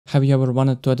Have you ever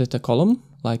wanted to edit a column,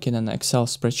 like in an Excel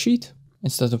spreadsheet,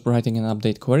 instead of writing an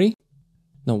update query?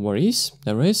 No worries,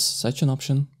 there is such an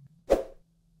option.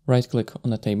 Right-click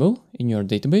on a table in your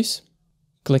database.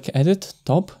 Click Edit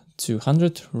Top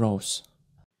 200 Rows.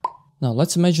 Now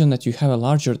let's imagine that you have a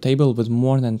larger table with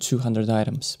more than 200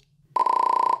 items.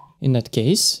 In that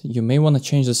case, you may want to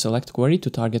change the select query to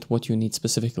target what you need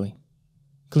specifically.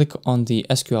 Click on the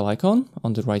SQL icon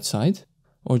on the right side,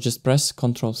 or just press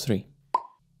Ctrl 3.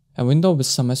 A window with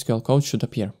some SQL code should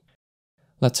appear.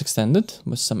 Let's extend it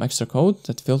with some extra code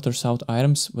that filters out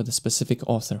items with a specific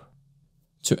author.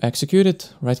 To execute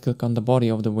it, right-click on the body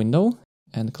of the window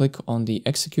and click on the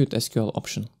Execute SQL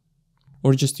option,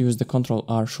 or just use the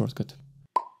Ctrl-R shortcut.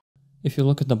 If you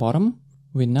look at the bottom,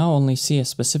 we now only see a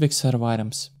specific set of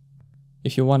items.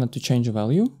 If you wanted to change a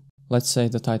value, let's say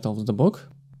the title of the book,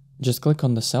 just click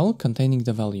on the cell containing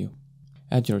the value.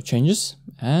 Add your changes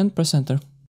and press Enter.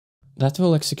 That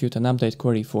will execute an update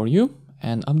query for you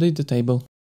and update the table.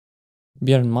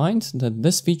 Bear in mind that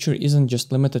this feature isn't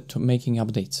just limited to making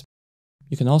updates.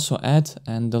 You can also add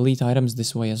and delete items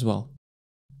this way as well.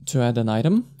 To add an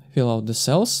item, fill out the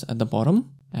cells at the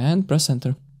bottom and press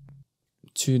Enter.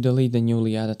 To delete the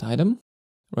newly added item,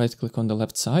 right-click on the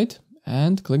left side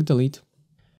and click Delete.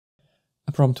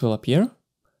 A prompt will appear,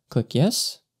 click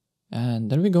Yes, and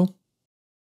there we go.